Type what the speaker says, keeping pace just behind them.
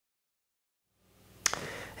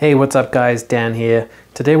Hey, what's up guys, Dan here.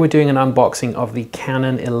 Today we're doing an unboxing of the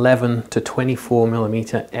Canon 11 to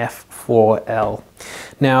 24mm f4L.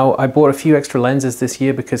 Now, I bought a few extra lenses this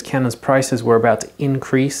year because Canon's prices were about to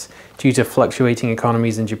increase due to fluctuating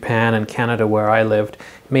economies in Japan and Canada where I lived.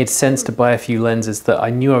 It made sense to buy a few lenses that I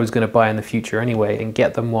knew I was going to buy in the future anyway and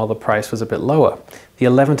get them while the price was a bit lower. The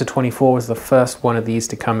 11 to 24 was the first one of these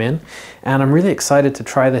to come in, and I'm really excited to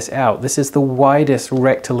try this out. This is the widest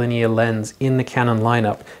rectilinear lens in the Canon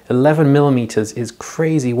lineup. 11mm is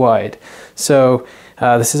crazy wide, so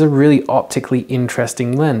this is a really optically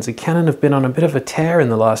interesting lens. And Canon have been on a bit of a tear in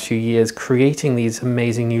the last few years creating these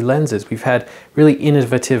amazing new lenses. We've had really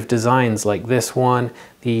innovative designs like this one,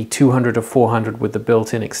 the 200 to 400 with the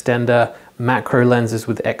built-in extender, macro lenses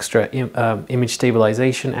with extra image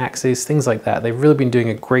stabilization axes, things like that. They've really been doing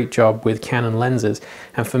a great job with Canon lenses,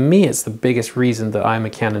 and for me it's the biggest reason that I'm a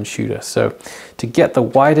Canon shooter. So to get the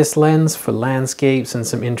widest lens for landscapes and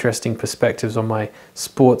some interesting perspectives on my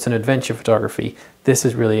sports and adventure photography, this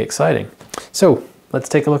is really exciting. So let's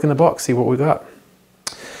take a look in the box, see what we got.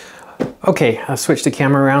 Okay, I've switched the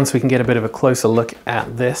camera around so we can get a bit of a closer look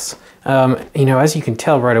at this. You know, as you can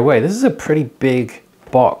tell right away, this is a pretty big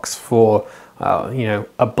box for, you know,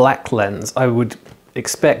 a black lens. I would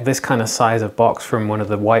expect this kind of size of box from one of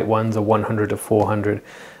the white ones, a 100 to 400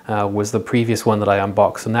 was the previous one that I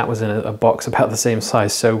unboxed, and that was in a box about the same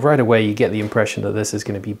size. So right away you get the impression that this is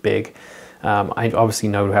going to be big. I obviously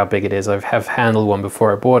know how big it is. I have handled one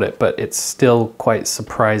before I bought it, but it's still quite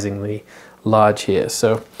surprisingly large here.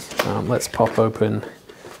 So let's pop open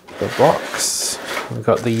the box. We've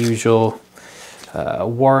got the usual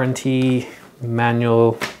warranty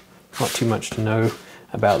manual. Not too much to know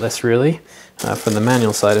about this really from the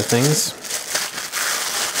manual side of things.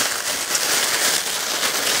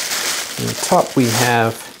 On the top we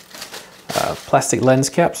have plastic lens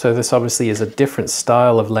cap. So this obviously is a different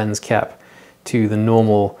style of lens cap to the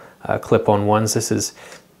normal clip-on ones. This is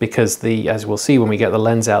because as we'll see when we get the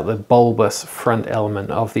lens out, the bulbous front element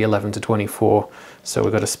of the 11 to 24. So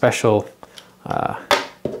we've got a special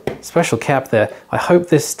cap there. I hope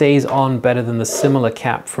this stays on better than the similar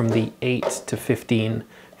cap from the 8 to 15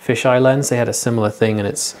 fisheye lens. They had a similar thing and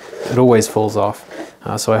it always falls off.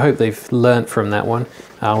 So I hope they've learnt from that one.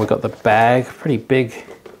 We've got the bag, pretty big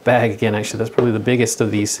bag again. Actually, that's probably the biggest of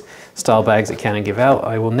these style bags that Canon give out.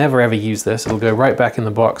 I will never ever use this. It'll go right back in the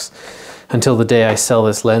box until the day I sell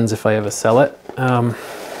this lens, if I ever sell it.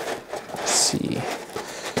 Let's see.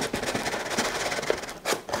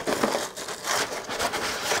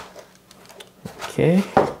 Okay.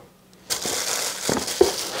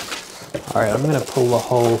 All right, I'm going to pull the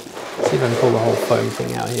whole, see if I can pull the whole foam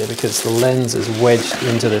thing out here because the lens is wedged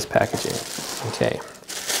into this packaging. Okay.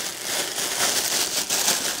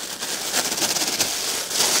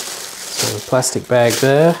 So the plastic bag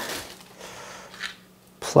there.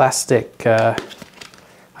 Plastic, I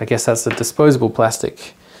guess that's the disposable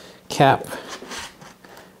plastic cap.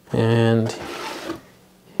 And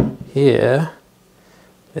here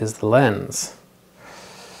is the lens.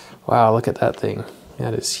 Wow, look at that thing.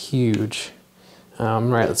 That is huge.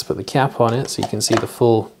 Right, let's put the cap on it so you can see the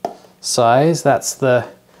full size. That's the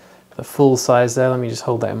full size there. Let me just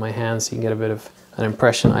hold that in my hand so you can get a bit of an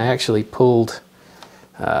impression. I actually pulled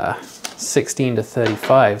 16 to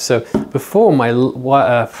 35. So before my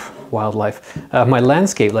my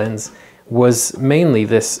landscape lens was mainly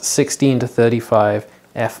this 16 to 35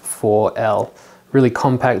 f4L. Really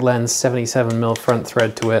compact lens, 77mm front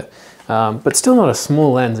thread to it. But still not a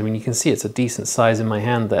small lens. I mean, you can see it's a decent size in my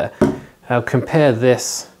hand there. I'll compare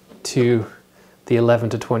this to the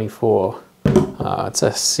 11 to 24. It's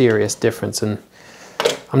a serious difference, and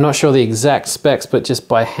I'm not sure the exact specs, but just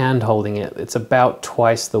by hand holding it, it's about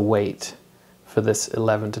twice the weight for this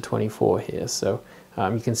 11 to 24 here. So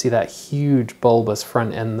you can see that huge bulbous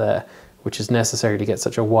front end there, which is necessary to get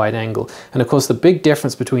such a wide angle. And of course, the big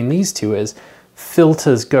difference between these two is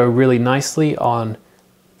filters go really nicely on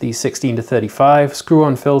the 16 to 35,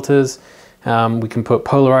 screw-on filters. We can put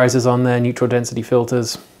polarizers on there, neutral density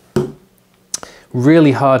filters.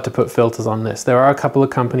 Really hard to put filters on this. There are a couple of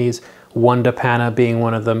companies, Wonder Panner being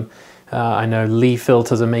one of them. I know Lee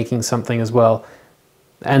Filters are making something as well.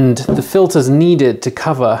 And the filters needed to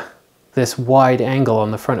cover this wide angle on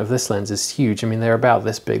the front of this lens is huge. I mean, they're about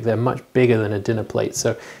this big. They're much bigger than a dinner plate,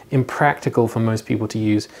 so impractical for most people to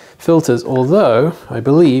use filters, although I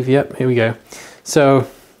believe, yep, here we go. So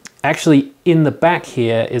actually in the back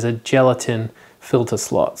here is a gelatin filter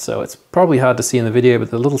slot. So it's probably hard to see in the video,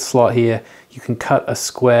 but the little slot here, you can cut a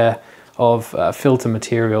square of filter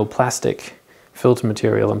material, plastic filter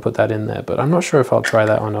material, and put that in there. But I'm not sure if I'll try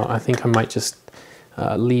that or not. I think I might just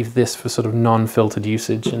leave this for sort of non-filtered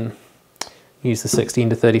usage and use the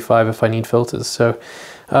 16 to 35 if I need filters. So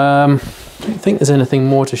I don't think there's anything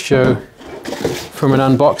more to show from an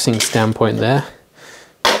unboxing standpoint there.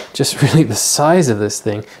 Just really the size of this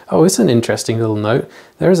thing. Oh, it's an interesting little note.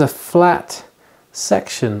 There is a flat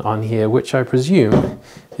section on here, which I presume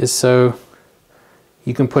is so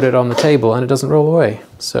you can put it on the table and it doesn't roll away.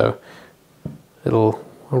 So it'll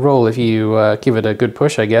roll if you give it a good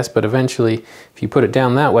push, I guess, but eventually if you put it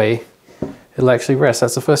down that way, it'll actually rest.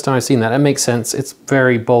 That's the first time I've seen that. That makes sense. It's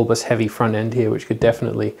very bulbous, heavy front end here, which could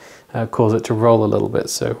definitely cause it to roll a little bit.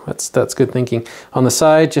 So that's good thinking. On the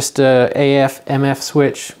side, just a AF, MF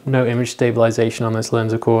switch, no image stabilization on this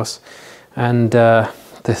lens, of course. And the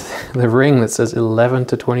ring that says 11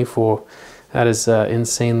 to 24. That is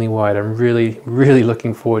insanely wide. I'm really, really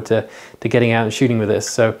looking forward to getting out and shooting with this.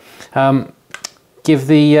 So give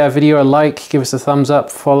the video a like, give us a thumbs up,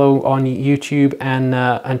 follow on YouTube,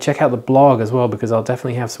 and check out the blog as well, because I'll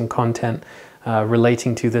definitely have some content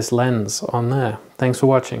relating to this lens on there. Thanks for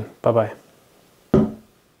watching. Bye-bye.